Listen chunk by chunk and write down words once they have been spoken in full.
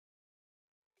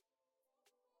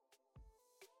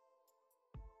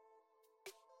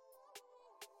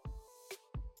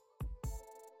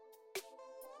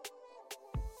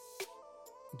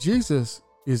Jesus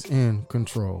is in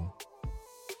control.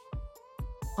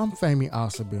 I'm Femi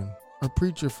Asabin, a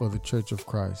preacher for the Church of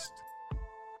Christ.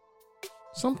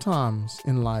 Sometimes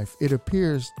in life, it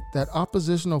appears that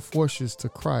oppositional forces to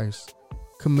Christ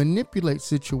can manipulate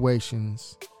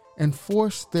situations and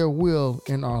force their will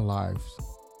in our lives,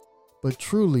 but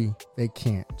truly they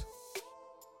can't.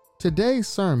 Today's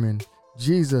sermon,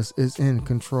 Jesus is in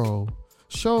control,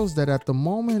 shows that at the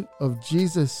moment of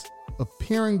Jesus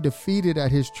appearing defeated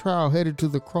at his trial headed to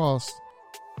the cross,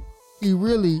 he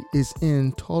really is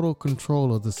in total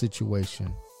control of the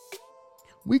situation.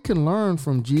 We can learn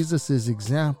from Jesus'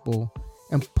 example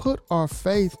and put our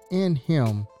faith in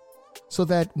him so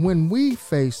that when we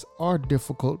face our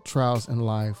difficult trials in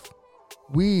life,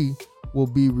 we will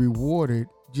be rewarded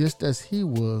just as he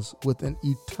was with an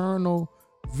eternal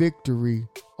victory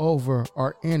over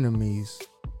our enemies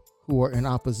who are in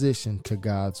opposition to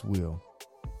God's will.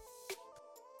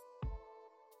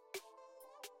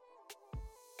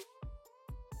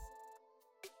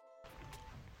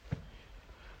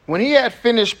 When he had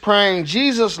finished praying,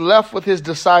 Jesus left with his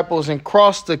disciples and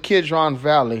crossed the Kidron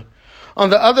Valley. On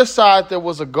the other side there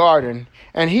was a garden,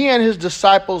 and he and his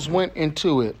disciples went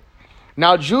into it.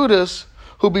 Now Judas,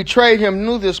 who betrayed him,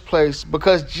 knew this place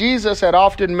because Jesus had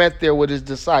often met there with his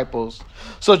disciples.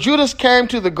 So Judas came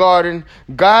to the garden,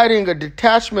 guiding a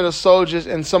detachment of soldiers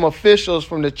and some officials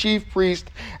from the chief priests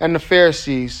and the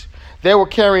Pharisees. They were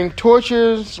carrying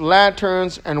torches,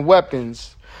 lanterns, and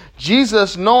weapons.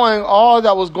 Jesus, knowing all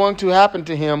that was going to happen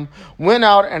to him, went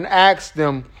out and asked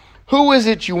them, "Who is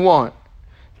it you want?"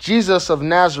 "Jesus of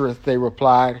Nazareth," they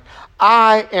replied.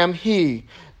 "I am he,"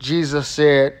 Jesus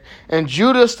said. And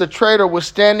Judas the traitor was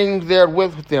standing there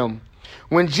with them.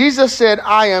 When Jesus said,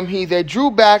 "I am he," they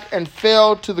drew back and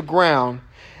fell to the ground.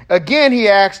 Again he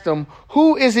asked them,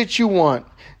 "Who is it you want?"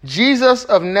 "Jesus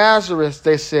of Nazareth,"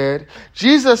 they said.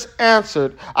 Jesus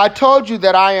answered, "I told you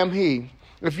that I am he.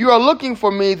 If you are looking for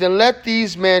me, then let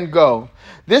these men go."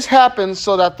 This happened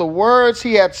so that the words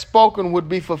he had spoken would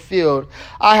be fulfilled.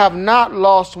 "I have not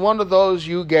lost one of those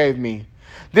you gave me."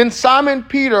 Then Simon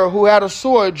Peter, who had a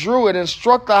sword, drew it and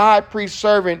struck the high priest's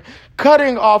servant,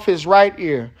 cutting off his right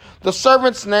ear. The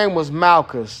servant's name was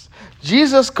Malchus.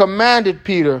 Jesus commanded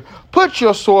Peter, "Put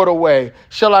your sword away.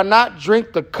 Shall I not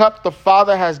drink the cup the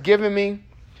Father has given me?"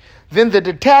 Then the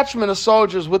detachment of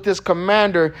soldiers with his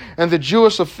commander and the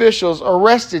Jewish officials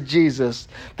arrested Jesus.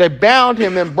 They bound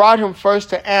him and brought him first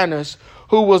to Annas,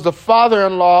 who was the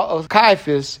father-in-law of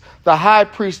Caiaphas, the high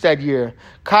priest that year.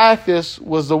 Caiaphas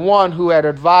was the one who had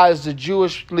advised the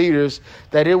Jewish leaders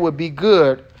that it would be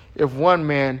good if one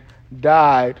man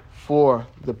died for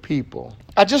the people.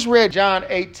 I just read John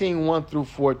 18, 1 through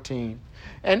 14.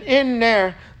 And in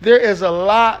there is a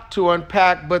lot to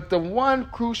unpack, but the one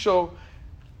crucial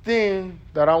thing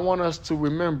that I want us to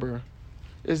remember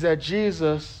is that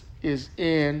Jesus is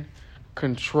in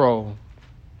control.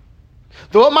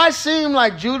 Though it might seem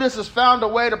like Judas has found a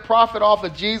way to profit off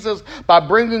of Jesus by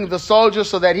bringing the soldiers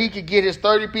so that he could get his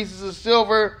 30 pieces of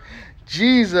silver,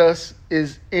 Jesus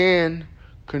is in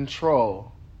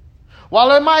control. While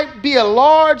there might be a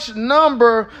large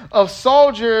number of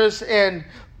soldiers and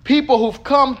people who've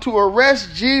come to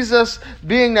arrest Jesus,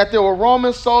 being that there were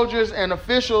Roman soldiers and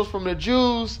officials from the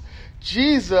Jews,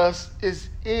 Jesus is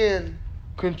in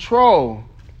control.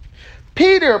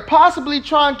 Peter, possibly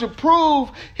trying to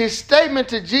prove his statement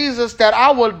to Jesus that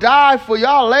 "I will die for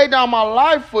y'all, lay down my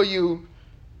life for you,"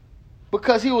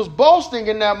 because he was boasting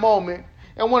in that moment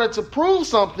and wanted to prove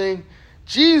something,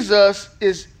 Jesus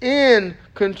is in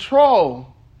control.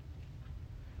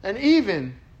 And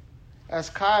even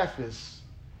as Caiaphas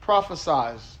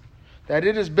prophesies that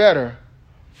it is better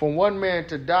for one man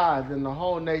to die than the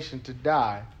whole nation to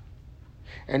die.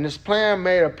 And this plan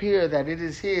may appear that it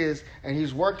is his and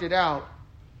he's worked it out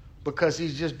because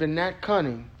he's just been that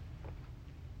cunning.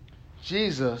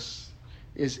 Jesus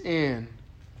is in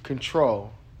control.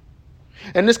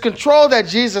 And this control that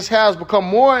Jesus has become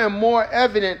more and more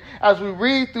evident as we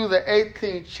read through the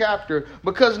 18th chapter,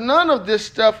 because none of this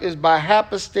stuff is by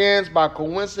happenstance, by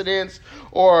coincidence,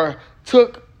 or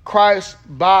took Christ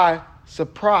by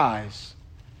surprise.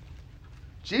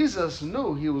 Jesus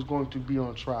knew he was going to be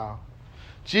on trial.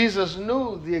 Jesus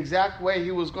knew the exact way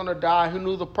he was going to die. He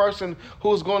knew the person who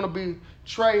was going to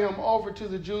betray him over to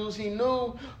the Jews. He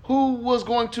knew who was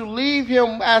going to leave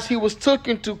him as he was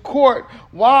taken to court.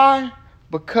 Why?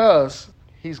 Because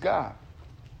he's God.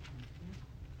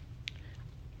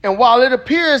 And while it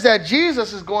appears that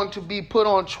Jesus is going to be put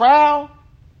on trial,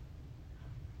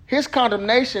 his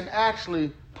condemnation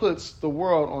actually puts the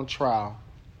world on trial.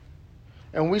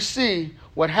 And we see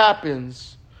what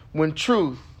happens when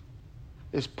truth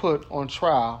is put on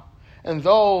trial, and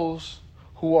those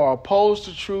who are opposed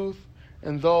to truth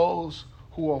and those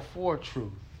who are for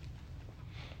truth.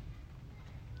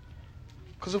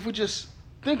 Because if we just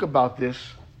think about this,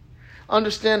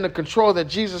 understand the control that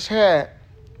Jesus had,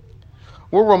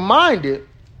 we're reminded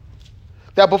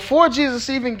that before Jesus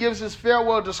even gives his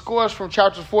farewell discourse from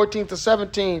chapters 14 to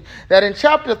 17, that in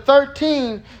chapter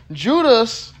 13,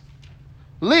 Judas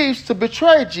leaves to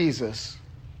betray Jesus.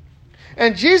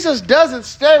 And Jesus doesn't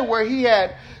stay where he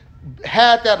had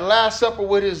that Last Supper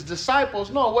with his disciples.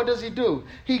 No, what does he do?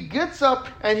 He gets up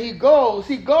and he goes.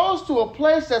 He goes to a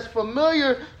place that's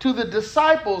familiar to the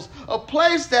disciples, a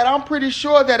place that I'm pretty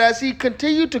sure that as he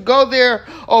continued to go there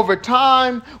over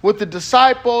time with the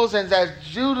disciples and as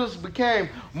Judas became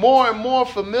more and more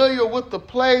familiar with the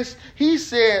place, he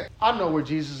said, I know where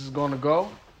Jesus is going to go.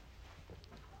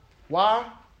 Why?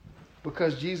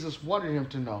 Because Jesus wanted him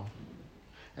to know.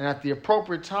 And at the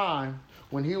appropriate time,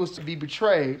 when he was to be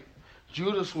betrayed,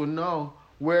 Judas would know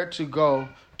where to go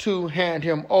to hand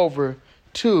him over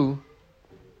to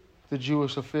the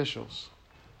Jewish officials.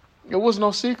 It was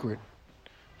no secret.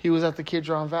 He was at the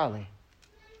Kidron Valley.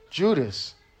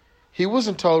 Judas, he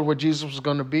wasn't told where Jesus was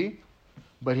going to be,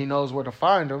 but he knows where to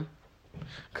find him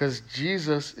because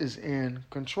Jesus is in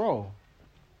control.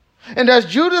 And as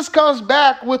Judas comes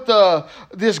back with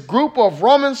this group of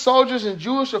Roman soldiers and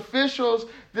Jewish officials,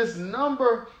 this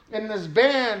number in this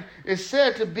band is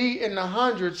said to be in the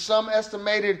hundreds, some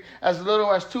estimated as little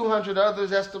as 200,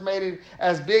 others estimated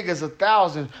as big as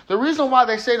 1,000. The reason why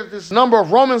they say that this number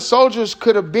of Roman soldiers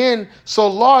could have been so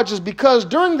large is because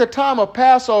during the time of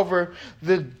Passover,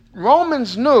 the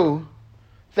Romans knew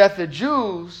that the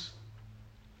Jews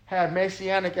had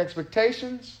messianic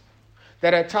expectations,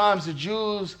 that at times the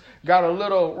Jews got a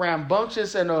little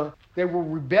rambunctious and they were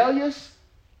rebellious.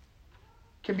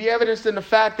 Can be evidenced in the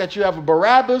fact that you have a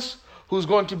Barabbas who's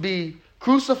going to be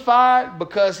crucified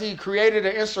because he created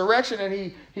an insurrection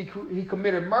and he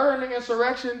committed murder in the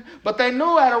insurrection. But they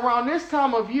knew at around this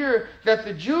time of year that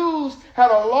the Jews had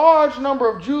a large number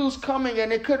of Jews coming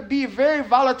and it could be a very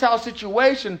volatile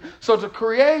situation. So to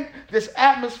create this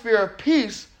atmosphere of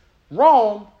peace,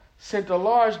 Rome sent a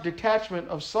large detachment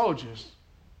of soldiers.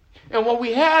 And what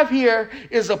we have here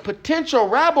is a potential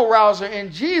rabble-rouser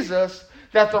in Jesus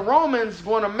that the Romans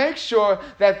want to make sure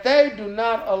that they do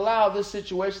not allow this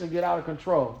situation to get out of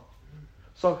control.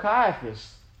 So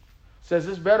Caiaphas says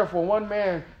it's better for one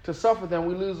man to suffer than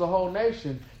we lose the whole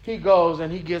nation. He goes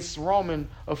and he gets Roman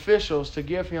officials to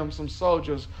give him some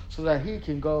soldiers so that he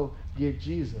can go get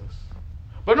Jesus.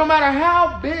 But no matter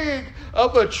how big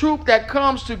of a troop that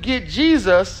comes to get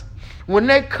Jesus, when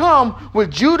they come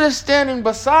with Judas standing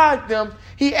beside them,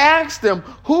 he asks them,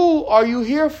 "Who are you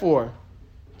here for?"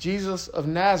 Jesus of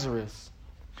Nazareth.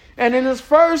 And in his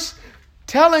first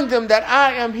telling them that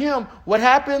I am him, what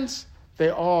happens?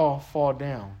 They all fall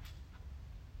down.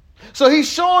 So he's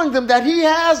showing them that he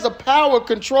has the power,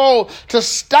 control to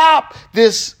stop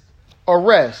this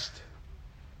arrest.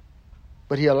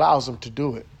 But he allows them to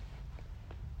do it.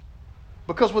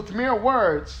 Because with mere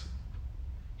words,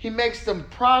 he makes them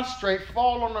prostrate,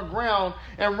 fall on the ground,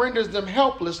 and renders them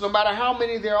helpless no matter how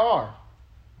many there are.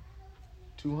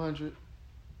 200.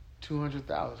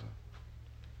 200,000.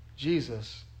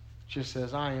 Jesus just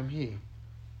says, I am he.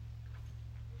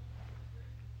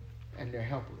 And they're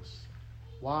helpless.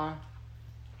 Why?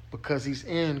 Because he's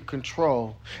in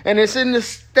control. And it's in the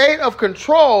state of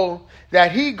control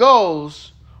that he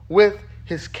goes with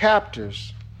his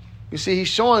captors. You see, he's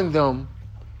showing them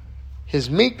his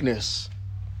meekness,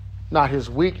 not his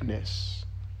weakness.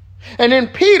 And then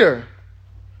Peter,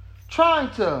 trying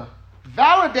to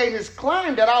validate his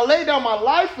claim that I'll lay down my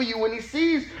life for you, when he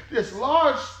sees this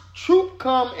large troop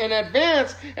come in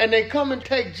advance and they come and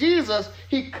take Jesus,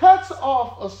 he cuts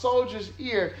off a soldier's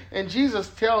ear and Jesus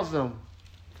tells them,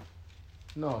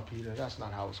 no, Peter, that's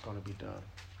not how it's going to be done.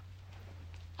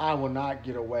 I will not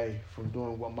get away from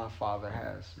doing what my Father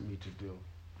has me to do.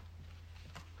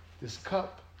 This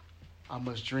cup, I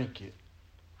must drink it.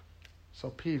 So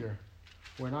Peter,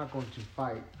 we're not going to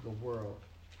fight the world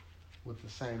with the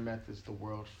same methods the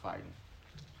world's fighting.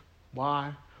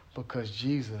 Why? Because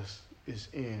Jesus is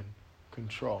in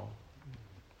control.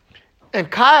 And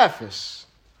Caiaphas,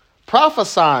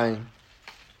 prophesying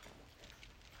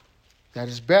that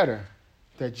it's better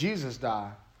that Jesus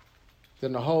die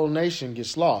than the whole nation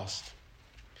gets lost.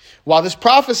 While this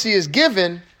prophecy is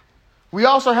given, we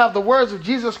also have the words of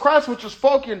Jesus Christ, which were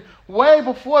spoken way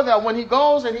before that, when he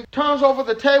goes and he turns over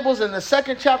the tables in the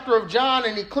 2nd chapter of John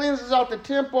and he cleanses out the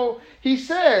temple. He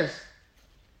says,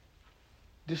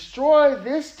 destroy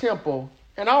this temple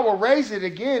and I will raise it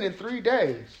again in 3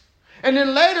 days. And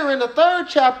then later in the 3rd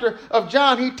chapter of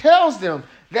John, he tells them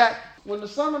that when the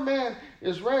Son of Man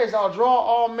is raised, I'll draw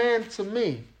all men to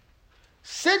me,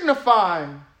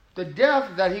 signifying the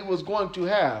death that he was going to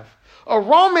have. A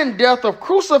Roman death of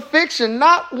crucifixion,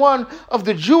 not one of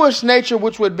the Jewish nature,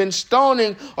 which would have been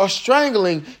stoning or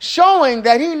strangling, showing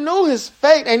that he knew his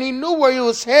fate and he knew where he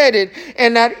was headed,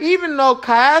 and that even though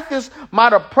Caiaphas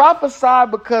might have prophesied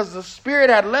because the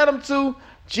Spirit had led him to,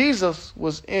 Jesus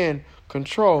was in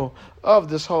control of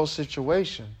this whole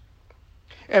situation.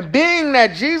 And being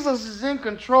that Jesus is in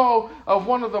control of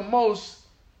one of the most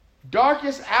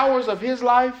darkest hours of his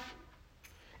life,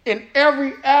 in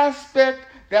every aspect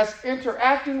that's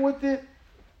interacting with it,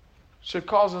 should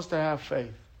cause us to have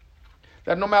faith.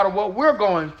 That no matter what we're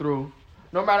going through,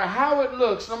 no matter how it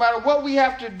looks, no matter what we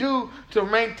have to do to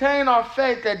maintain our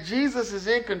faith, that Jesus is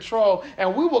in control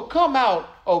and we will come out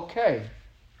okay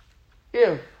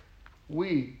if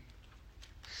we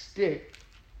stick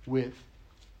with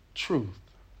truth.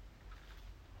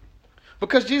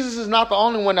 Because Jesus is not the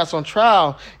only one that's on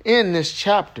trial in this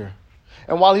chapter.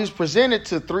 And while he's presented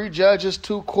to 3 judges,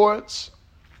 2 courts,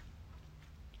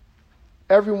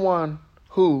 everyone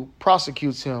who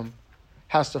prosecutes him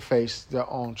has to face their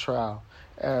own trial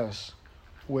as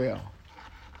well.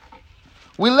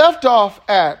 We left off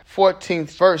at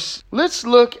 14th verse. Let's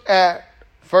look at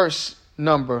verse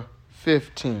number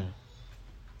 15.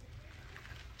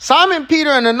 Simon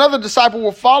Peter and another disciple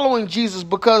were following Jesus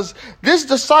because this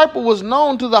disciple was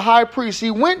known to the high priest. He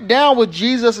went down with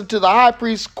Jesus into the high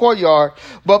priest's courtyard,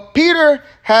 but Peter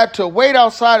had to wait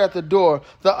outside at the door.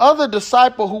 The other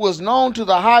disciple who was known to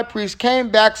the high priest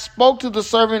came back, spoke to the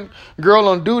servant girl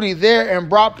on duty there, and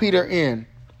brought Peter in.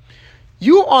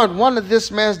 "You aren't one of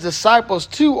this man's disciples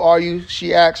too, are you?"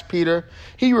 she asked Peter.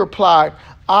 He replied,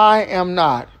 "I am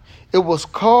not." It was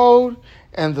cold,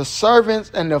 and the servants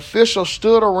and the officials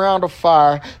stood around a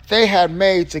fire they had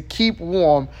made to keep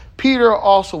warm. Peter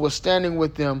also was standing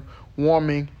with them,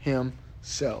 warming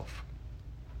himself.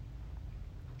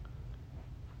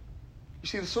 You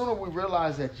see, the sooner we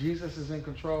realize that Jesus is in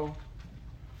control,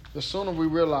 the sooner we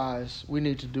realize we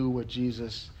need to do what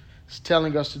Jesus is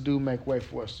telling us to do, make way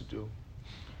for us to do.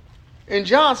 In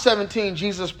John 17,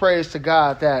 Jesus prays to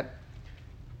God that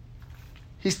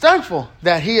he's thankful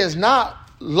that he has not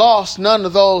lost none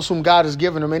of those whom God has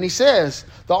given him. And he says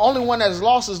the only one that is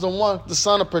lost is the one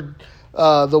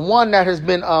that has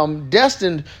been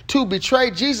destined to betray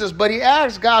Jesus. But he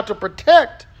asks God to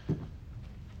protect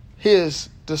his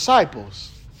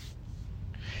disciples.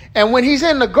 And when he's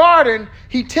in the garden,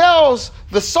 he tells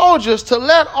the soldiers to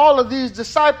let all of these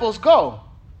disciples go.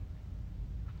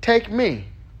 Take me.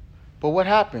 But what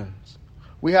happens?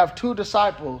 We have 2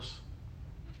 disciples,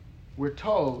 we're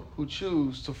told, who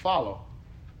choose to follow.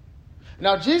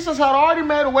 Now, Jesus had already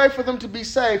made a way for them to be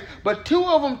saved, but 2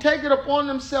 of them take it upon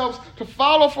themselves to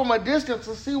follow from a distance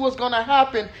to see what's going to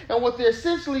happen. And what they're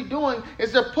essentially doing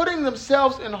is they're putting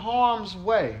themselves in harm's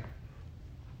way.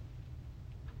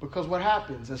 Because what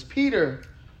happens as Peter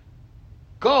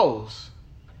goes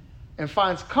and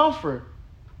finds comfort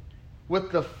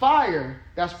with the fire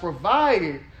that's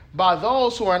provided by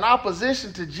those who are in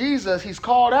opposition to Jesus, he's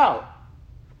called out.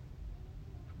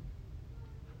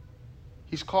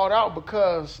 He's called out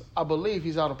because I believe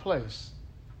he's out of place.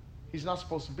 He's not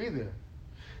supposed to be there.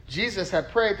 Jesus had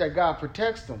prayed that God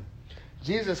protects them.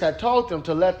 Jesus had told them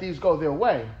to let these go their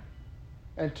way.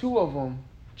 And 2 of them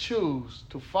choose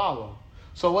to follow.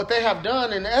 So what they have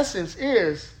done in essence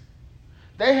is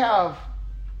they have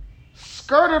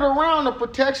skirted around the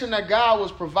protection that God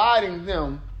was providing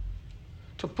them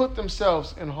to put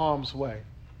themselves in harm's way.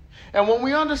 And when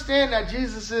we understand that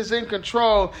Jesus is in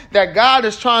control, that God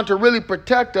is trying to really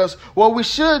protect us, what we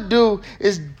should do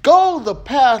is go the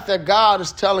path that God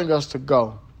is telling us to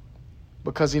go,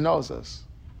 because he knows us.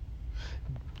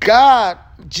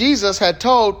 Jesus had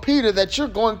told Peter that you're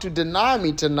going to deny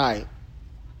me tonight.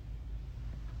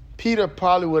 Peter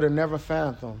probably would have never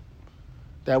fathomed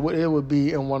that it would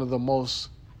be in one of the most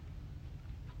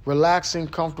relaxing,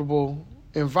 comfortable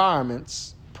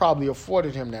environments probably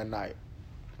afforded him that night.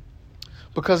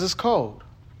 Because it's cold.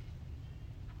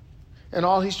 And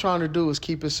all he's trying to do is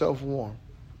keep himself warm.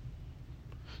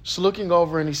 Just looking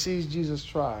over and he sees Jesus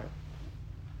try.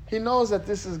 He knows that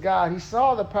this is God. He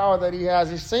saw the power that he has.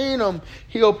 He's seen him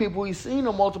heal people. He's seen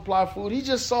him multiply food. He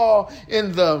just saw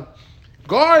in the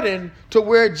garden to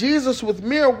where Jesus with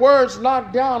mere words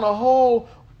knocked down a whole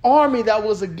army that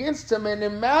was against him. And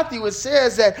in Matthew it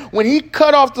says that when he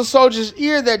cut off the soldier's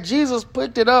ear, that Jesus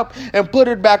picked it up and put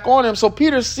it back on him. So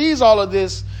Peter sees all of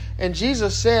this and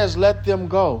Jesus says, let them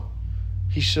go.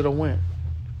 He should have went.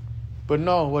 But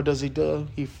no, what does he do?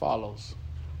 He follows.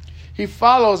 he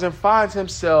follows and finds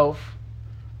himself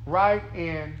right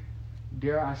in,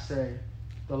 dare I say,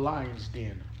 the lion's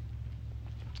den.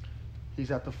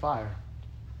 He's at the fire,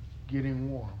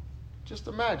 getting warm. Just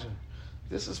imagine,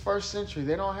 this is first century.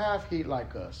 They don't have heat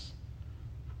like us.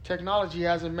 Technology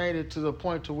hasn't made it to the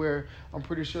point to where I'm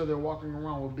pretty sure they're walking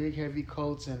around with big heavy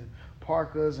coats and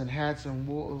parkas and hats and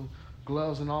wool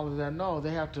gloves and all of that. No,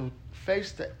 they have to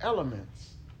face the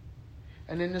elements.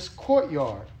 And in this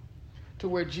courtyard, to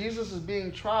where Jesus is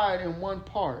being tried in one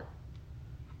part,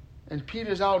 and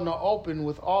Peter's out in the open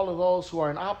with all of those who are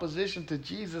in opposition to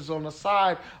Jesus on the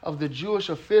side of the Jewish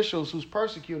officials who's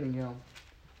persecuting him,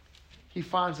 he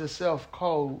finds himself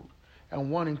cold and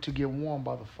wanting to get warm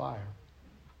by the fire.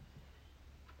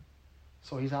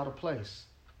 So he's out of place,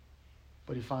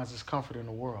 but he finds his comfort in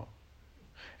the world.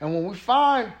 And when we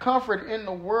find comfort in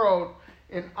the world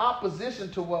in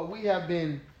opposition to what we have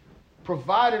been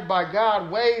provided by God,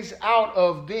 ways out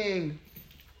of being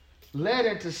led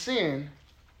into sin,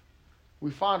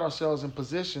 we find ourselves in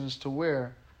positions to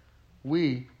where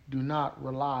we do not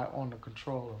rely on the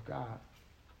control of God.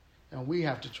 And we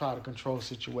have to try to control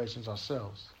situations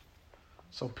ourselves.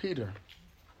 So Peter,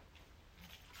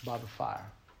 by the fire,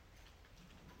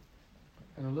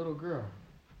 and a little girl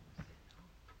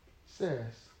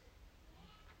says,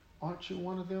 "Aren't you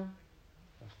one of them?"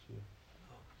 That's you.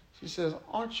 She says,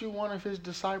 "Aren't you one of his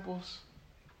disciples?"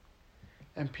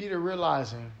 And Peter,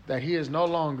 realizing that he is no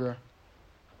longer,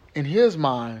 in his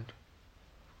mind,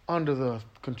 under the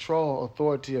control,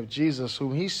 authority of Jesus,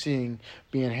 whom he's seeing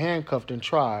being handcuffed and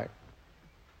tried,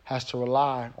 has to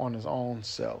rely on his own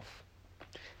self.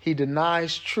 He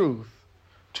denies truth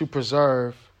to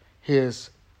preserve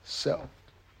his self.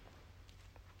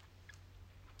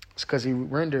 It's because he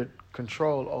rendered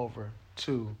control over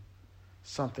to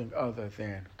something other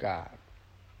than God.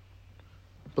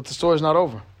 But the story's not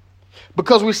over.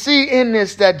 Because we see in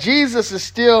this that Jesus is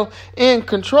still in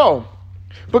control.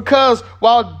 Because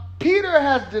while Peter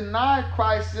has denied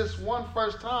Christ this one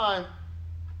first time,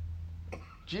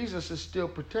 Jesus is still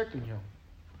protecting him.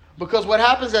 Because what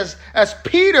happens as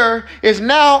Peter is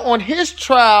now on his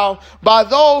trial by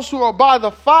those who are by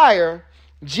the fire,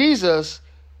 Jesus'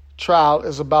 trial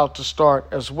is about to start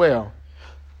as well.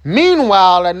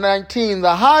 Meanwhile, at 19,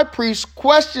 the high priest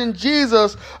questioned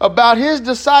Jesus about his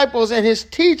disciples and his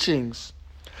teachings.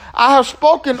 "I have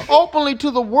spoken openly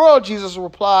to the world," Jesus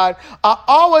replied. "I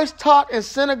always taught in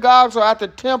synagogues or at the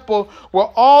temple where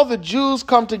all the Jews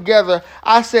come together.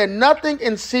 I said nothing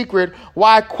in secret.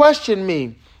 Why question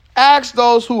me? Ask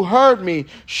those who heard me.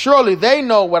 Surely they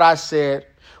know what I said."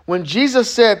 When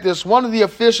Jesus said this, one of the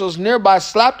officials nearby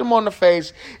slapped him on the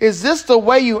face. "Is this the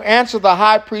way you answer the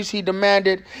high priest?" he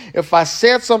demanded. "If I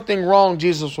said something wrong,"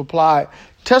 Jesus replied,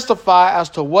 "testify as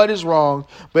to what is wrong.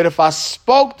 But if I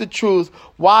spoke the truth,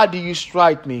 why do you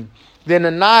strike me?" Then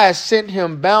Ananias sent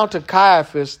him bound to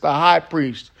Caiaphas, the high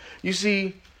priest. You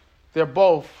see, they're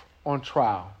both on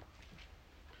trial.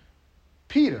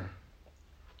 "Peter,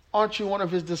 aren't you one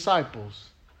of his disciples?"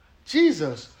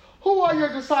 "Jesus, who are your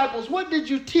disciples? What did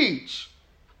you teach?"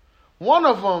 One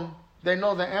of them, they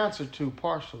know the answer to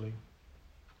partially.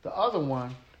 The other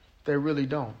one, they really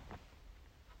don't.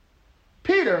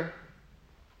 Peter,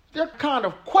 they're kind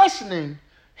of questioning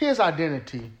his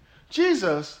identity.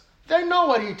 Jesus, they know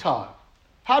what he taught.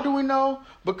 How do we know?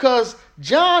 Because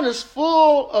John is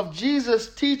full of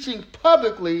Jesus teaching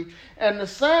publicly, and the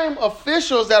same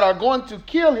officials that are going to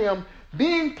kill him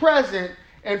being present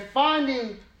and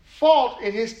finding fault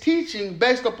in his teaching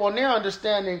based upon their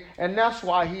understanding, and that's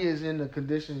why he is in the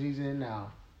conditions he's in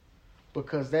now,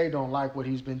 because they don't like what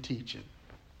he's been teaching.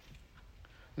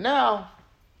 Now,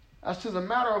 as to the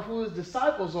matter of who his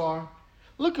disciples are,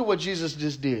 look at what Jesus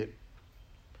just did.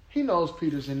 He knows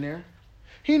Peter's in there.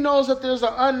 He knows that there's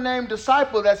an unnamed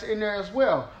disciple that's in there as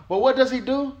well. But what does he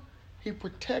do? He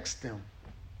protects them.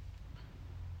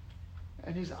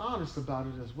 And he's honest about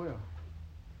it as well.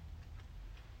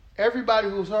 Everybody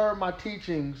who's heard my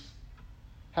teachings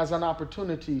has an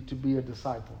opportunity to be a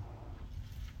disciple.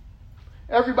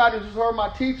 Everybody who's heard my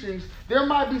teachings, there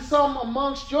might be some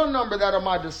amongst your number that are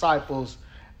my disciples.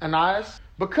 Ananias,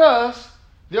 because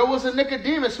there was a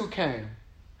Nicodemus who came.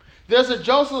 There's a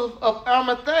Joseph of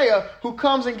Arimathea who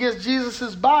comes and gets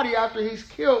Jesus' body after he's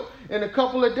killed in a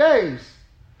couple of days.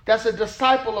 That's a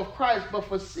disciple of Christ, but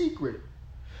for secret.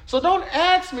 So don't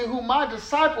ask me who my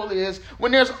disciple is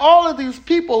when there's all of these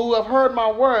people who have heard my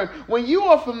word. When you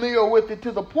are familiar with it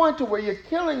to the point to where you're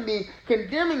killing me,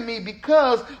 condemning me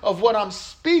because of what I'm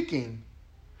speaking.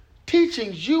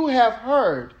 Teachings you have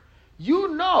heard.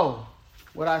 You know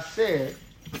what I said,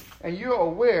 and you're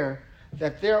aware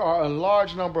that there are a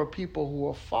large number of people who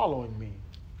are following me.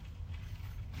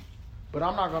 But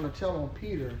I'm not going to tell on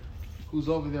Peter, who's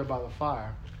over there by the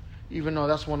fire, even though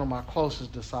that's one of my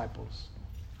closest disciples.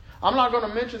 I'm not going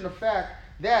to mention the fact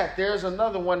that there's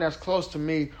another one that's close to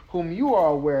me whom you are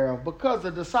aware of, because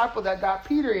the disciple that got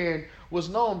Peter in was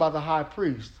known by the high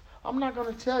priest. I'm not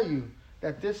going to tell you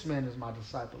that this man is my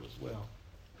disciple as well,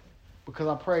 because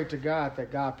I pray to God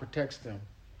that God protects them.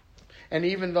 And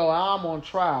even though I'm on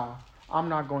trial, I'm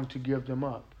not going to give them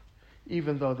up,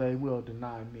 even though they will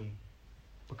deny me,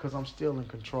 because I'm still in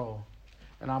control.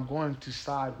 And I'm going to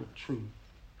side with truth,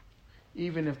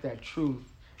 even if that truth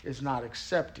is not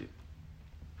accepted.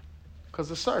 Because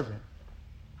the servant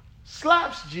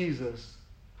slaps Jesus.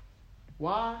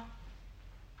 Why?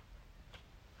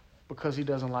 Because he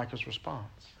doesn't like his response.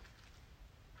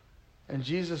 And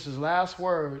Jesus' last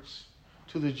words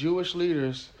to the Jewish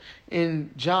leaders in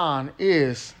John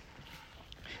is,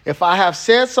 if I have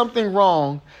said something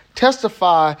wrong,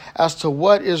 testify as to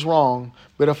what is wrong.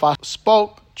 But if I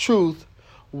spoke truth,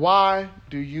 why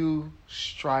do you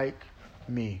strike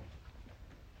me?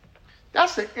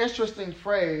 That's an interesting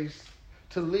phrase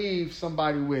to leave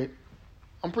somebody with.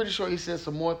 I'm pretty sure he said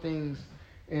some more things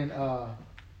in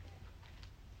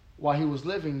while he was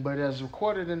living, but as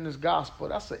recorded in this gospel,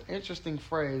 that's an interesting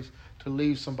phrase to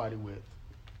leave somebody with.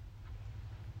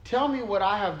 Tell me what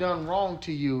I have done wrong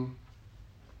to you,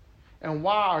 and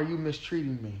why are you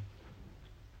mistreating me?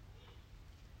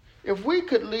 If we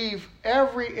could leave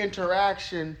every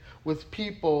interaction with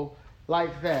people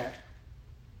like that,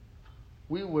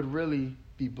 we would really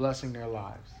be blessing their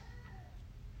lives.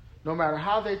 No matter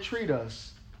how they treat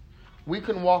us, we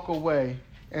can walk away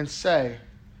and say,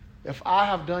 if I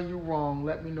have done you wrong,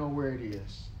 let me know where it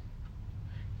is.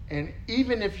 And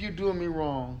even if you're doing me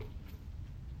wrong,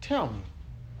 tell me,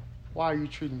 why are you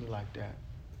treating me like that?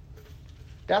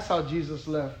 That's how Jesus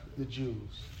left the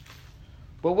Jews.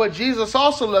 But what Jesus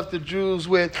also left the Jews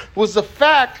with was the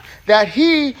fact that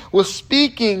he was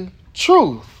speaking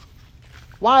truth.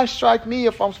 Why strike me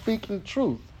if I'm speaking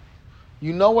truth?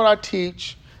 You know what I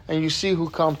teach, and you see who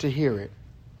come to hear it.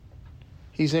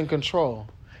 He's in control.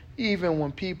 Even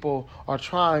when people are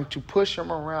trying to push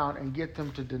him around and get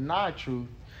them to deny truth,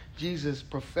 Jesus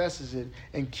professes it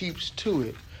and keeps to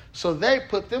it. So they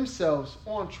put themselves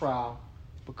on trial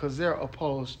because they're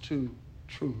opposed to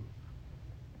truth.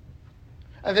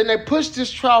 And then they push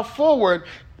this trial forward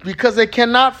because they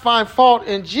cannot find fault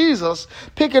in Jesus.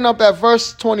 Picking up at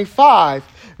verse 25.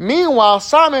 Meanwhile,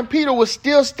 Simon Peter was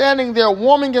still standing there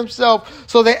warming himself.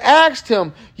 So they asked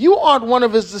him, you aren't one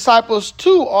of his disciples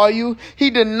too, are you? He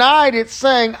denied it,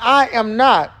 saying, I am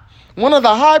not. One of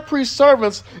the high priest's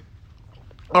servants,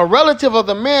 a relative of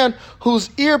the man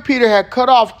whose ear Peter had cut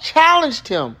off, challenged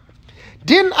him.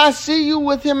 Didn't I see you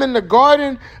with him in the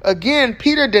garden? Again,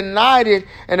 Peter denied it,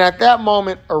 and at that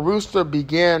moment, a rooster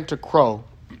began to crow.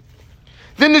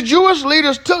 Then the Jewish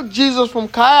leaders took Jesus from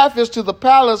Caiaphas to the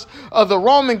palace of the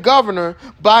Roman governor.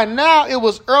 By now it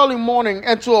was early morning,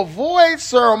 and to avoid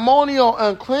ceremonial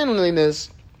uncleanliness,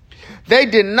 they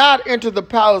did not enter the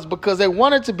palace because they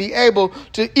wanted to be able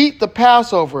to eat the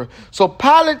Passover. So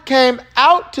Pilate came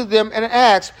out to them and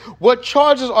asked, what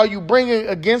charges are you bringing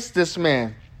against this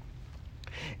man?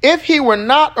 If he were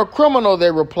not a criminal, they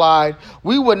replied,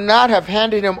 we would not have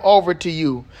handed him over to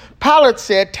you. Pilate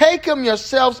said, take him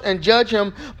yourselves and judge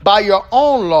him by your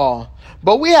own law.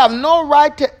 But we have no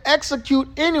right to execute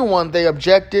anyone, they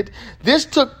objected. This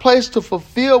took place to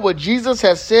fulfill what Jesus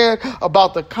had said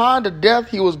about the kind of death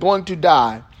he was going to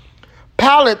die.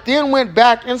 Pilate then went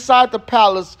back inside the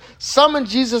palace, summoned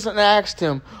Jesus and asked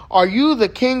him, are you the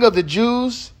king of the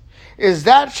Jews? Is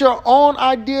that your own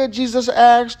idea, Jesus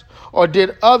asked? Or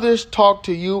did others talk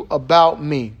to you about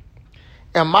me?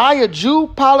 Am I a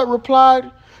Jew? Pilate replied.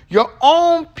 Your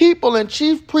own people and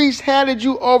chief priests handed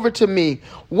you over to me.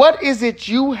 What is it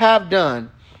you have done?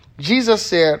 Jesus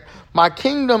said, my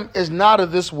kingdom is not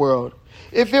of this world.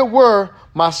 If it were,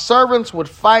 my servants would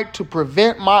fight to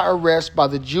prevent my arrest by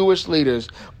the Jewish leaders.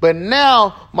 But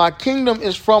now my kingdom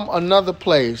is from another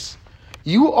place.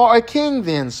 You are a king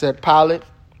then, said Pilate.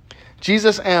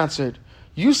 Jesus answered,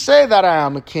 you say that I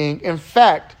am a king. In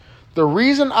fact, the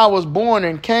reason I was born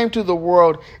and came to the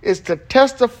world is to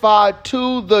testify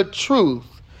to the truth.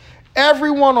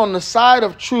 Everyone on the side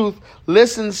of truth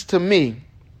listens to me.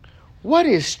 What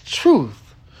is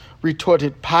truth?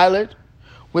 Retorted Pilate.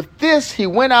 With this, he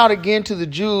went out again to the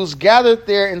Jews gathered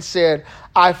there and said,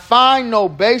 I find no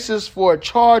basis for a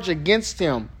charge against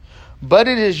him. But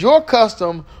it is your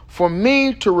custom for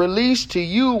me to release to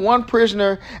you one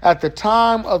prisoner at the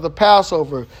time of the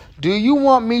Passover. Do you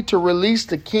want me to release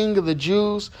the king of the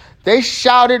Jews? They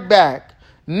shouted back,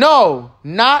 no,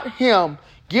 not him.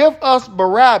 Give us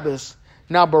Barabbas.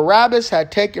 Now Barabbas had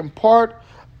taken part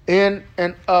in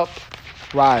an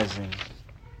uprising.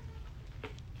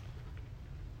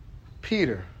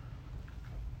 Peter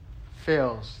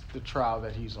fails the trial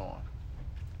that he's on.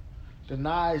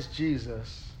 Denies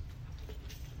Jesus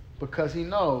because he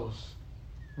knows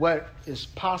what is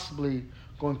possibly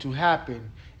going to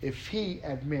happen if he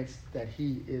admits that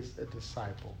he is a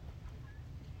disciple.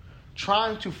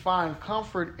 Trying to find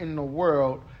comfort in the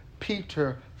world,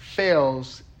 Peter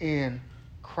fails in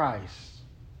Christ.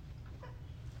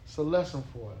 It's a lesson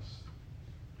for us.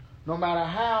 No matter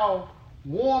how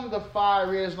warm the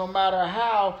fire is, no matter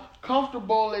how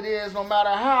comfortable it is, no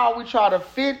matter how we try to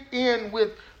fit in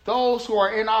with those who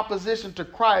are in opposition to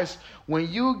Christ,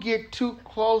 when you get too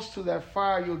close to that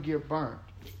fire, you'll get burnt.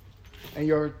 And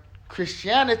your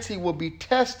Christianity will be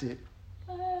tested.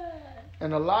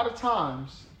 And a lot of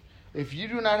times, if you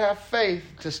do not have faith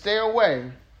to stay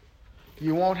away,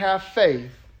 you won't have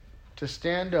faith to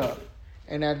stand up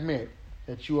and admit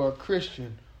that you are a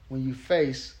Christian when you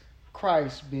face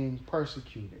Christ being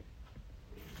persecuted.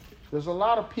 There's a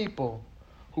lot of people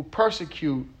who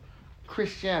persecute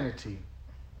Christianity.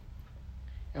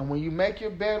 And when you make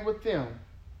your bed with them,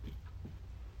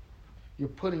 you're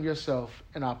putting yourself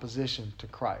in opposition to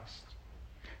Christ.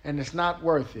 And it's not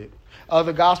worth it.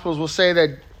 Other Gospels will say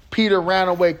that Peter ran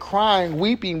away crying,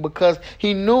 weeping, because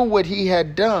he knew what he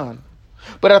had done.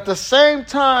 But at the same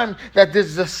time that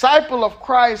this disciple of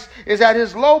Christ is at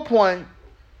his low point,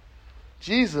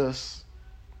 Jesus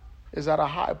is at a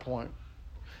high point,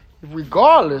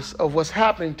 regardless of what's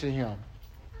happening to him.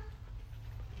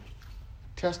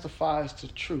 Testifies to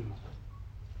truth.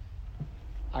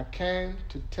 I came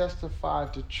to testify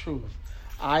to truth.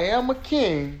 I am a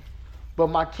king, but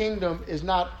my kingdom is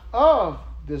not of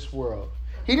this world.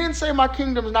 He didn't say my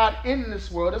kingdom's not in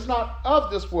this world. It's not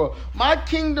of this world. My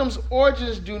kingdom's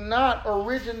origins do not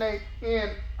originate in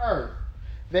earth.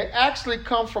 They actually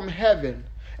come from heaven.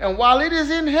 And while it is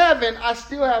in heaven, I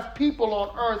still have people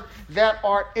on earth that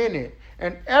are in it.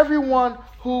 And everyone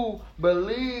who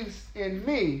believes in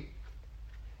me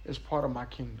is part of my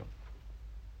kingdom.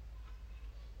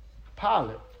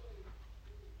 Pilate,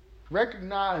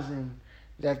 recognizing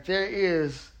that there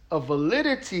is a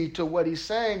validity to what he's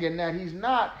saying and that he's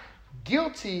not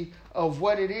guilty of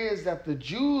what it is that the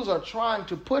Jews are trying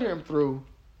to put him through,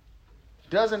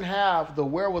 doesn't have the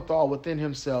wherewithal within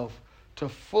himself to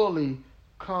fully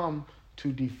come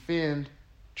to defend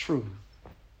truth.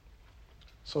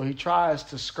 So he tries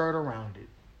to skirt around it.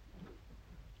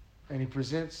 And he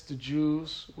presents the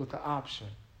Jews with the option.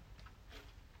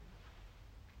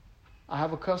 I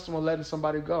have a customer letting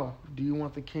somebody go. Do you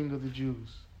want the king of the Jews?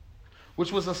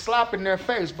 Which was a slap in their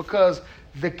face, because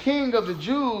the king of the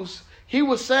Jews, he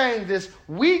was saying this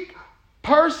weak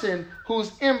person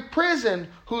who's in prison,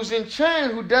 who's in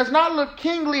chain, who does not look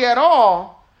kingly at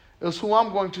all, is who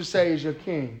I'm going to say is your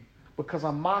king, because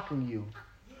I'm mocking you,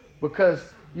 because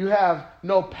you have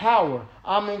no power.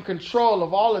 I'm in control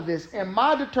of all of this, and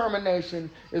my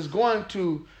determination is going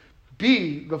to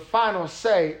be the final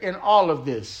say in all of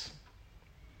this.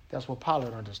 That's what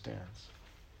Pilate understands.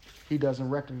 He doesn't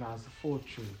recognize the full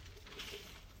truth.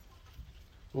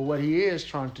 But what he is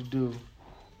trying to do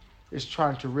is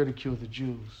trying to ridicule the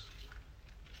Jews.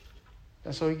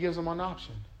 And so he gives them an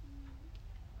option.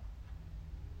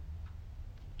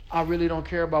 I really don't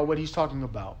care about what he's talking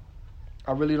about.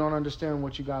 I really don't understand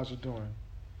what you guys are doing.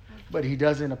 But he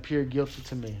doesn't appear guilty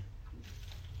to me.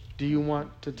 Do you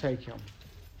want to take him?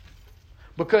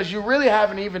 Because you really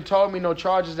haven't even told me no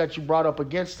charges that you brought up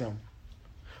against him.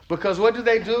 Because what did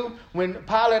they do when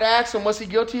Pilate asked him, what's he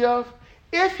guilty of?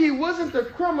 If he wasn't the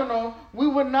criminal, we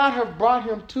would not have brought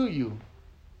him to you.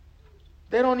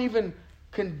 They don't even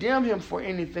condemn him for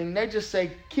anything. They just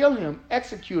say, kill him,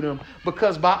 execute him.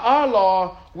 Because by our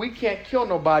law, we can't kill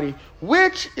nobody.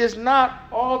 Which is not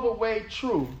all the way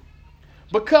true.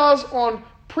 Because on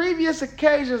previous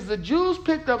occasions, the Jews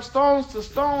picked up stones to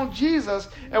stone Jesus.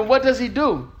 And what does he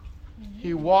do?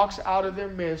 He walks out of their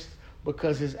midst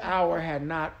because his hour had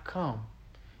not come.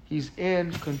 He's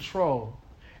in control.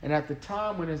 And at the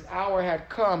time when his hour had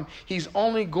come, he's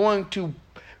only going to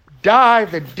die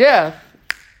the death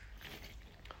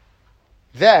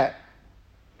that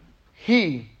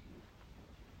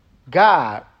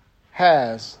God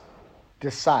has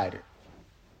decided.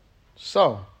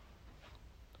 So,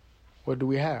 what do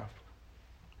we have?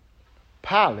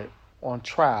 Pilate on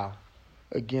trial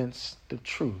against the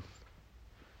truth.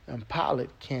 And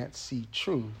Pilate can't see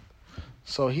truth.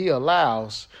 So he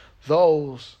allows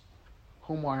those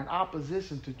whom are in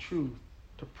opposition to truth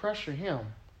to pressure him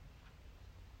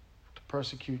to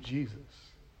persecute Jesus.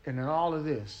 And in all of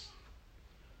this,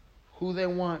 who they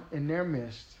want in their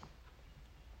midst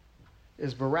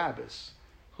is Barabbas,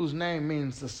 whose name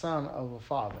means the son of a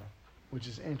father, which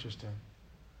is interesting.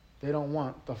 They don't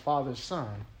want the father's son.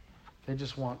 They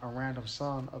just want a random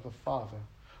son of the father,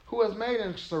 who has made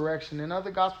insurrection. In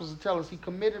other gospels tell us he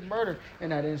committed murder in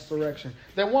that insurrection.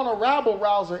 They want a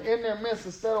rabble-rouser in their midst.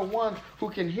 Instead of one who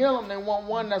can heal them, they want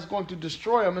one that's going to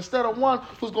destroy them. Instead of one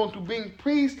who's going to bring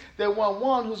peace, they want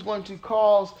one who's going to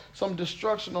cause some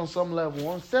destruction on some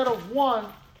level. Instead of one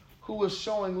who is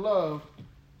showing love,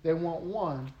 they want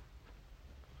one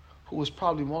who was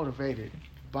probably motivated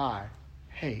by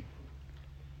hate.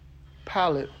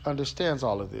 Pilate understands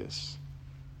all of this.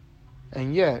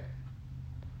 And yet,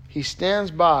 he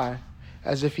stands by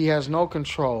as if he has no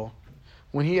control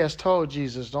when he has told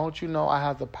Jesus, don't you know I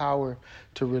have the power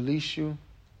to release you?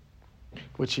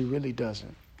 Which he really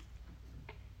doesn't.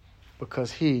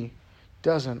 Because he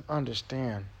doesn't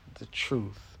understand the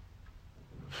truth.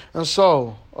 And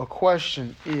so, a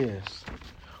question is,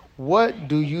 what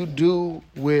do you do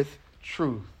with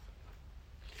truth?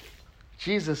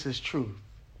 Jesus is truth.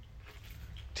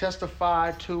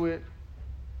 Testify to it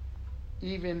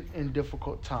even in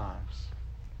difficult times.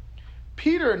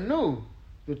 Peter knew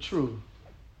the truth,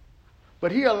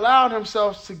 but he allowed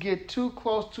himself to get too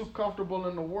close, too comfortable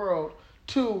in the world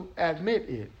to admit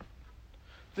it.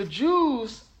 The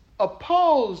Jews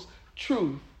opposed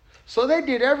truth, so they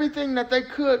did everything that they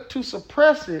could to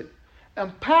suppress it,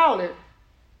 and Pilate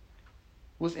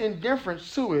was indifferent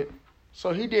to it,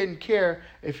 so he didn't care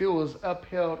if it was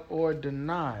upheld or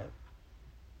denied.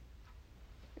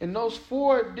 In those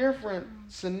 4 different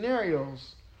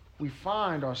scenarios, we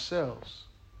find ourselves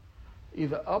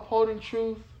either upholding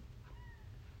truth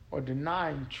or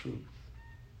denying truth.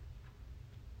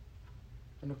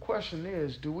 And the question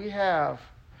is, do we have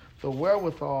the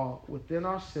wherewithal within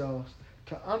ourselves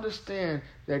to understand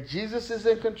that Jesus is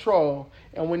in control,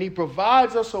 and when he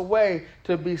provides us a way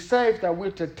to be safe, that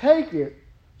we're to take it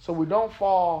so we don't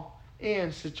fall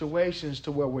in situations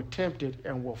to where we're tempted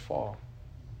and will fall.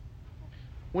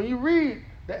 When you read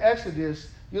the Exodus,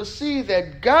 you'll see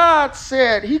that God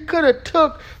said he could have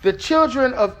took the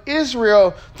children of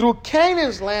Israel through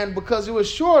Canaan's land because it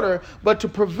was shorter, but to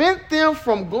prevent them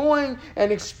from going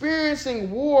and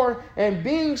experiencing war and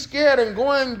being scared and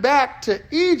going back to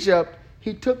Egypt,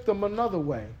 he took them another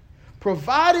way,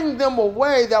 providing them a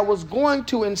way that was going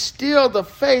to instill the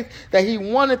faith that he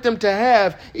wanted them to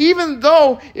have. Even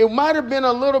though it might have been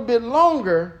a little bit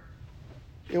longer,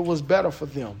 it was better for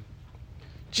them.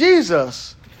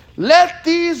 Jesus, let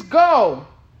these go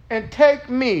and take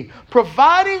me,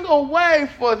 providing a way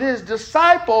for his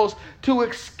disciples to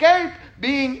escape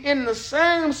being in the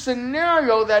same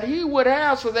scenario that he would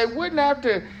have, so they wouldn't have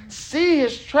to see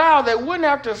his trial. They wouldn't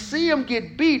have to see him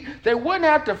get beat. They wouldn't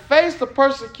have to face the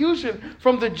persecution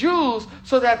from the Jews,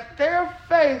 so that their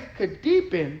faith could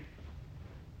deepen,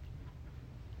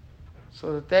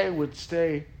 so that they would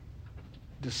stay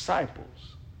disciples.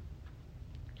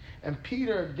 And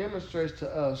Peter demonstrates to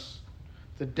us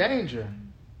the danger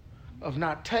of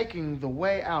not taking the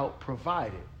way out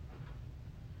provided.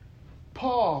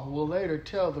 Paul will later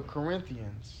tell the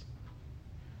Corinthians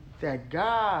that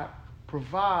God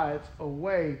provides a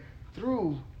way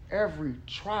through every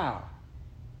trial.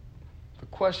 The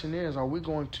question is, are we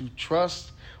going to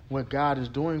trust what God is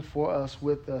doing for us,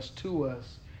 with us, to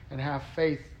us, and have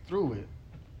faith through it?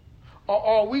 Or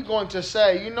are we going to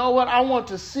say, you know what, I want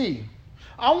to see.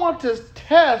 I want to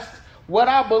test what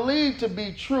I believe to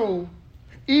be true,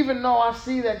 even though I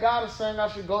see that God is saying I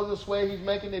should go this way. He's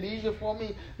making it easier for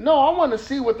me. No, I want to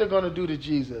see what they're going to do to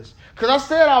Jesus. Because I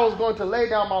said I was going to lay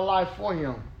down my life for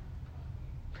him.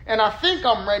 And I think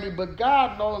I'm ready, but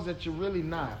God knows that you're really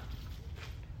not.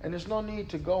 And there's no need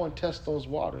to go and test those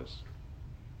waters,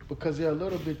 because they're a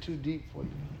little bit too deep for you.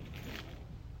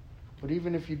 But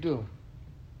even if you do,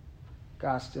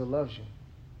 God still loves you.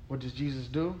 What does Jesus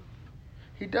do?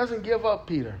 He doesn't give up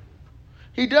Peter.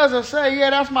 He doesn't say, yeah,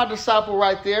 that's my disciple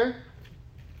right there.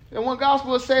 And one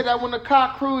gospel will say that when the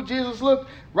cock crowed, Jesus looked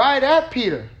right at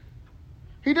Peter.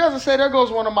 He doesn't say, there goes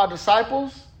one of my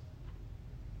disciples.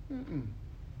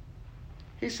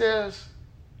 He says,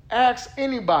 ask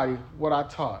anybody what I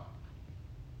taught.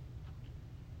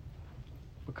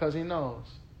 Because he knows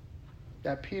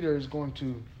that Peter is going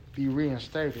to be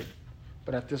reinstated.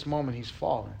 But at this moment, he's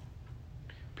fallen.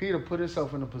 Peter put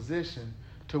himself in a position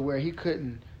to where he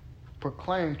couldn't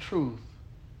proclaim truth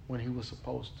when he was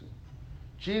supposed to.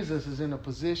 Jesus is in a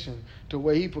position to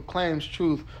where he proclaims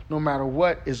truth no matter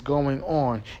what is going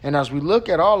on. And as we look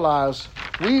at our lives,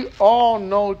 we all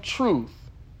know truth.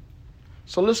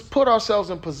 So let's put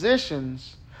ourselves in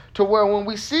positions To where when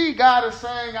we see God is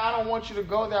saying, I don't want you to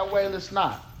go that way, let's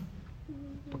not.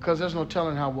 Because there's no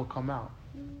telling how we'll come out.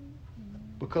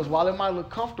 Because while it might look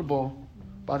comfortable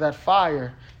by that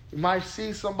fire, you might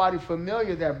see somebody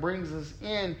familiar that brings us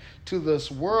into this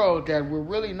world that we're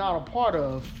really not a part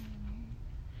of.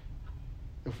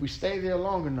 If we stay there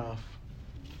long enough,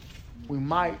 we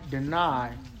might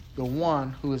deny the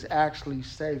one who is actually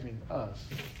saving us.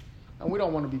 And we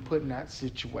don't want to be put in that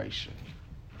situation.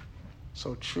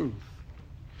 So truth.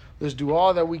 Let's do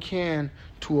all that we can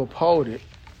to uphold it.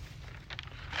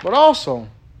 But also,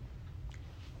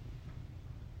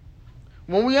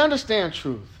 when we understand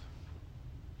truth,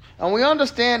 and we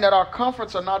understand that our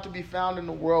comforts are not to be found in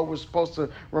the world, we're supposed to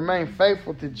remain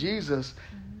faithful to Jesus,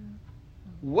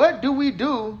 what do we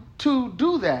do to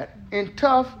do that in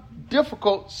tough,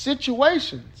 difficult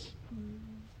situations?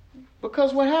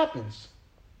 Because what happens?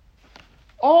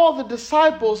 All the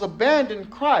disciples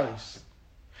abandoned Christ.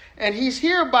 And he's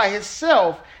here by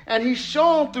himself. And he's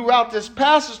shown throughout this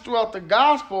passage, throughout the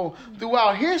gospel,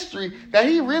 throughout history, that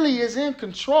he really is in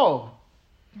control.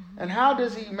 And how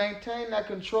does he maintain that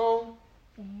control?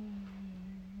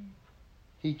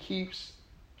 He keeps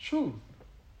truth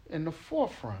in the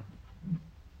forefront,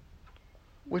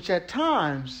 which at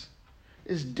times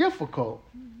is difficult.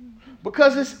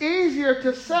 Because it's easier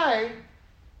to say,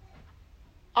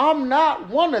 I'm not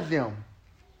one of them,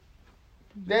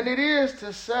 than it is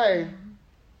to say,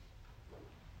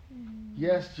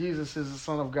 yes, Jesus is the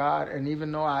Son of God. And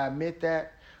even though I admit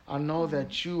that, I know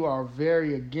that you are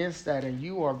very against that and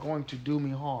you are going to do me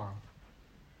harm.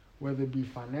 Whether it be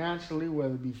financially,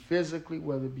 whether it be physically,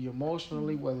 whether it be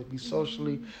emotionally, whether it be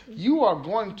socially. You are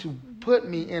going to put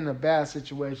me in a bad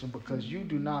situation because you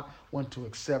do not want to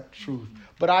accept truth.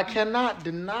 But I cannot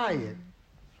deny it.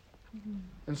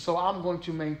 And so I'm going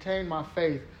to maintain my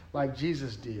faith like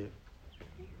Jesus did.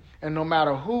 And no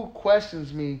matter who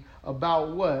questions me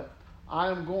about what,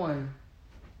 I'm going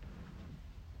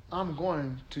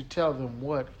to tell them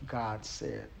what God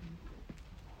said.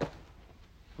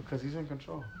 Because he's in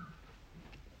control.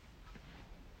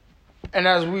 And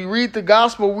as we read the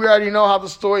gospel, we already know how the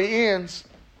story ends.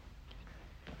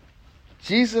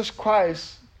 Jesus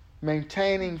Christ,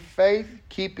 maintaining faith,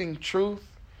 keeping truth,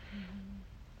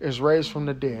 is raised from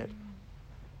the dead.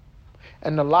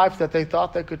 And the life that they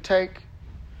thought they could take,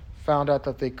 found out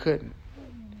that they couldn't.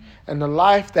 And the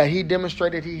life that he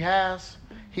demonstrated he has,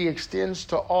 he extends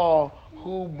to all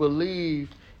who believe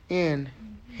in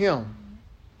him.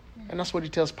 And that's what he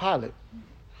tells Pilate.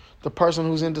 The person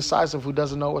who's indecisive, who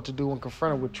doesn't know what to do when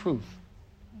confronted with truth.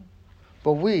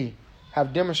 But we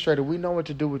have demonstrated we know what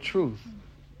to do with truth.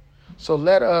 So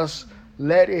let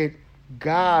it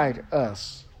guide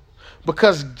us.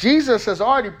 Because Jesus has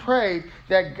already prayed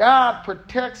that God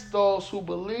protects those who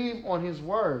believe on his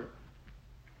word.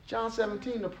 John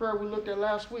 17, the prayer we looked at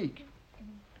last week.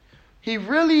 He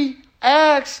really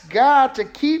asks God to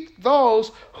keep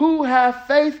those who have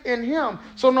faith in him.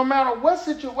 So no matter what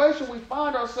situation we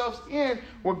find ourselves in,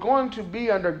 we're going to be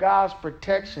under God's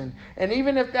protection. And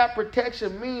even if that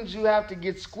protection means you have to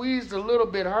get squeezed a little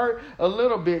bit, hurt a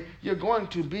little bit, you're going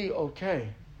to be okay.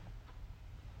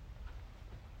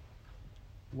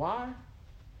 Why?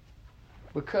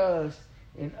 Because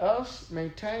in us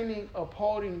maintaining,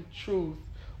 upholding truth,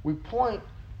 we point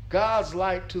God's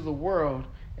light to the world,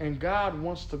 and God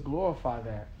wants to glorify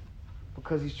that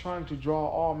because he's trying to draw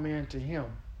all men to him.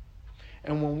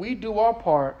 And when we do our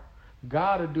part,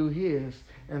 God will do his.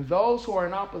 And those who are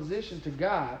in opposition to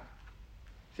God,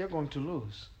 they're going to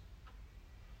lose.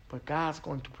 But God's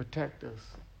going to protect us.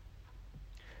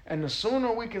 And the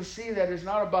sooner we can see that it's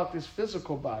not about this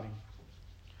physical body,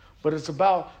 but it's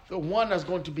about the one that's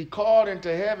going to be called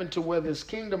into heaven to where this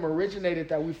kingdom originated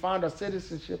that we find our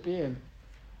citizenship in,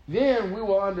 then we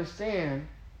will understand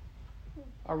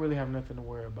I really have nothing to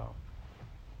worry about.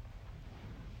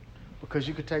 Because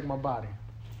you can take my body,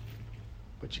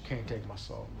 but you can't take my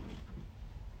soul.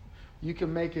 You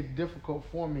can make it difficult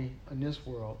for me in this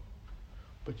world,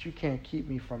 but you can't keep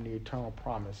me from the eternal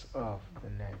promise of the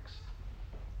next.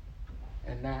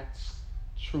 And that's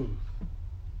truth.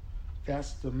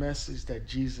 That's the message that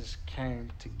Jesus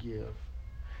came to give.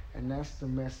 And that's the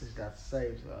message that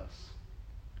saves us.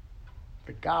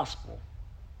 The gospel,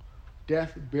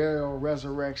 death, burial,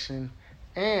 resurrection,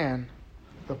 and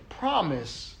the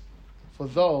promise for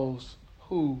those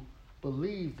who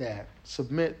believe that,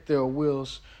 submit their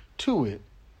wills to it.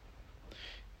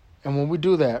 And when we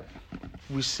do that,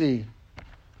 we see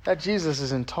that Jesus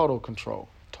is in total control.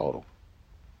 Total.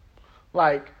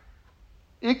 Like,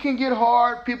 it can get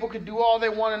hard. People can do all they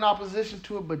want in opposition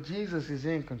to it, but Jesus is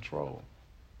in control.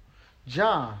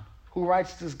 John, who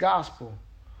writes this gospel,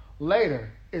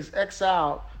 later is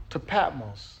exiled to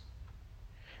Patmos.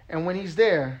 And when he's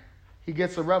there, he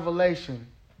gets a revelation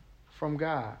from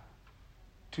God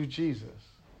to Jesus.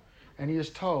 And he is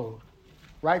told,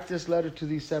 write this letter to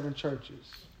these 7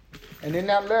 churches. And in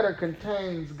that letter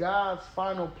contains God's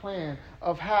final plan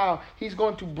of how he's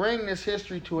going to bring this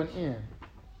history to an end.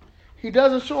 He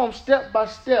doesn't show him step by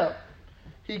step.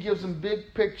 He gives him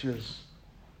big pictures.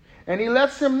 And he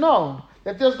lets him know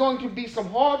that there's going to be some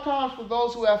hard times for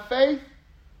those who have faith,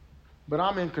 but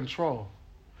I'm in control.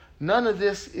 None of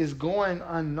this is going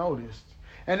unnoticed.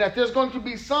 And that there's going to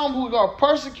be some who are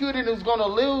persecuted, who's going to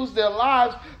lose their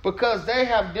lives because they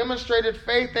have demonstrated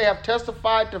faith, they have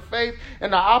testified to faith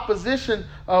in the opposition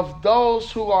of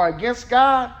those who are against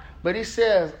God. But he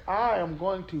says, I am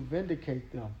going to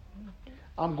vindicate them.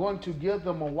 I'm going to give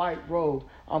them a white robe.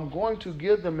 I'm going to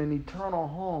give them an eternal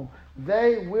home.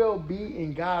 They will be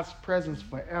in God's presence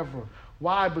forever.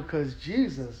 Why? Because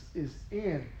Jesus is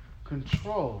in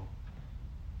control.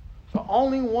 The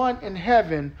only one in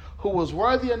heaven who was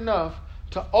worthy enough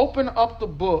to open up the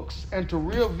books and to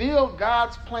reveal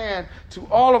God's plan to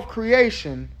all of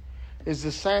creation is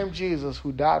the same Jesus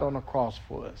who died on the cross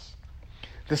for us.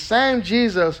 The same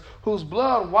Jesus whose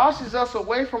blood washes us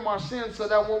away from our sins so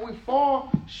that when we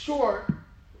fall short,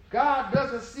 God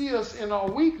doesn't see us in our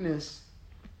weakness.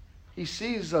 He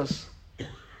sees us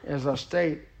as our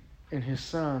state in his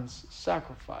son's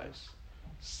sacrifice,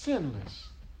 sinless,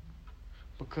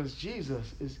 because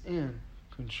Jesus is in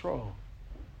control.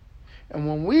 And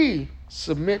when we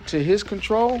submit to his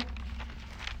control,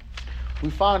 we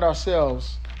find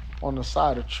ourselves on the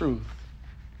side of truth.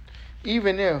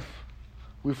 Even if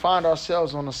we find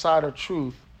ourselves on the side of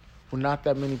truth with not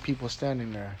that many people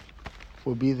standing there,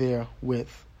 we'll be there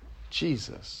with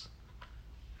Jesus.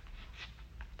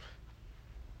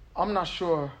 I'm not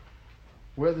sure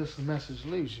where this message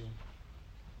leaves you,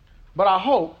 but I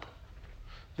hope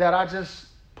that I just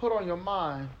put on your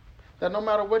mind that no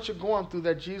matter what you're going through,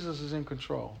 that Jesus is in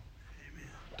control. Amen.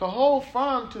 To hold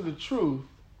firm to the truth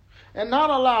and not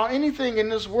allow anything in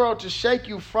this world to shake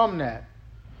you from that.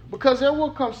 Because there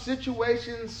will come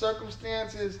situations,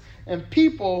 circumstances, and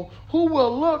people who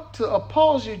will look to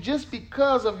oppose you just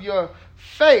because of your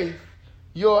faith,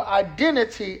 your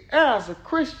identity as a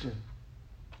Christian.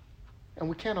 And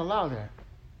we can't allow that,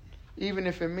 even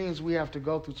if it means we have to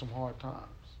go through some hard times.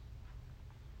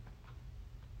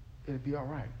 It'll be all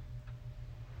right,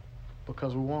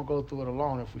 because we won't go through it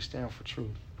alone if we stand for truth.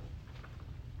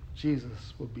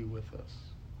 Jesus will be with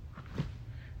us.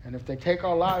 And if they take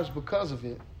our lives because of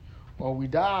it, or we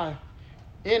die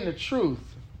in the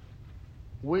truth,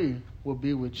 we will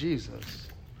be with Jesus,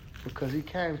 because he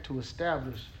came to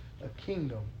establish a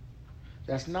kingdom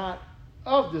that's not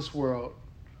of this world,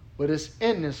 but it's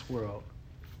in this world.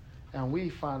 And we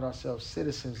find ourselves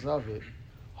citizens of it,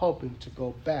 hoping to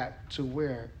go back to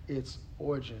where its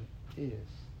origin is,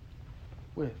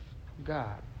 with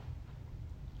God.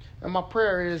 And my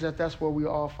prayer is that that's where we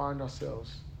all find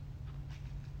ourselves.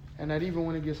 And that even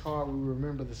when it gets hard, we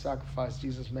remember the sacrifice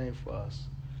Jesus made for us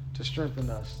to strengthen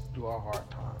us through our hard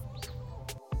times.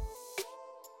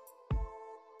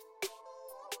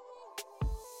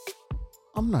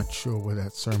 I'm not sure where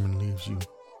that sermon leaves you.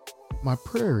 My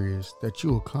prayer is that you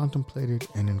will contemplate it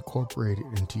and incorporate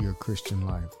it into your Christian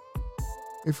life.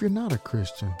 If you're not a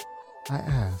Christian, I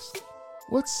ask,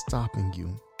 what's stopping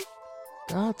you?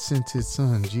 God sent his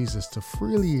son Jesus to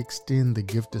freely extend the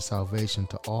gift of salvation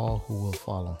to all who will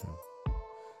follow him.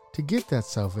 To get that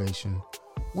salvation,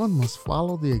 one must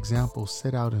follow the examples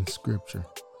set out in Scripture.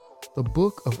 The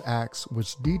book of Acts,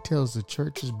 which details the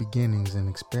church's beginnings and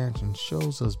expansion,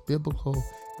 shows us biblical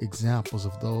examples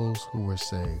of those who were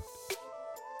saved.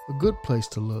 A good place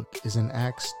to look is in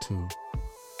Acts 2.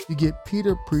 You get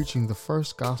Peter preaching the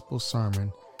first gospel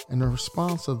sermon and the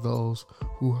response of those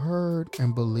who heard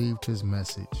and believed his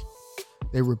message.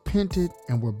 They repented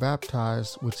and were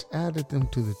baptized, which added them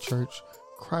to the church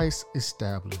Christ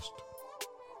established.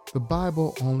 The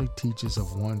Bible only teaches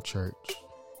of one church.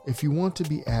 If you want to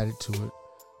be added to it,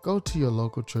 go to your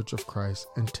local Church of Christ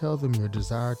and tell them your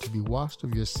desire to be washed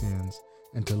of your sins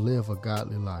and to live a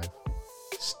godly life.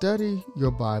 Study your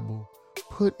Bible,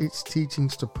 put its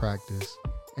teachings to practice,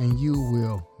 and you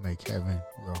will make heaven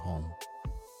your home.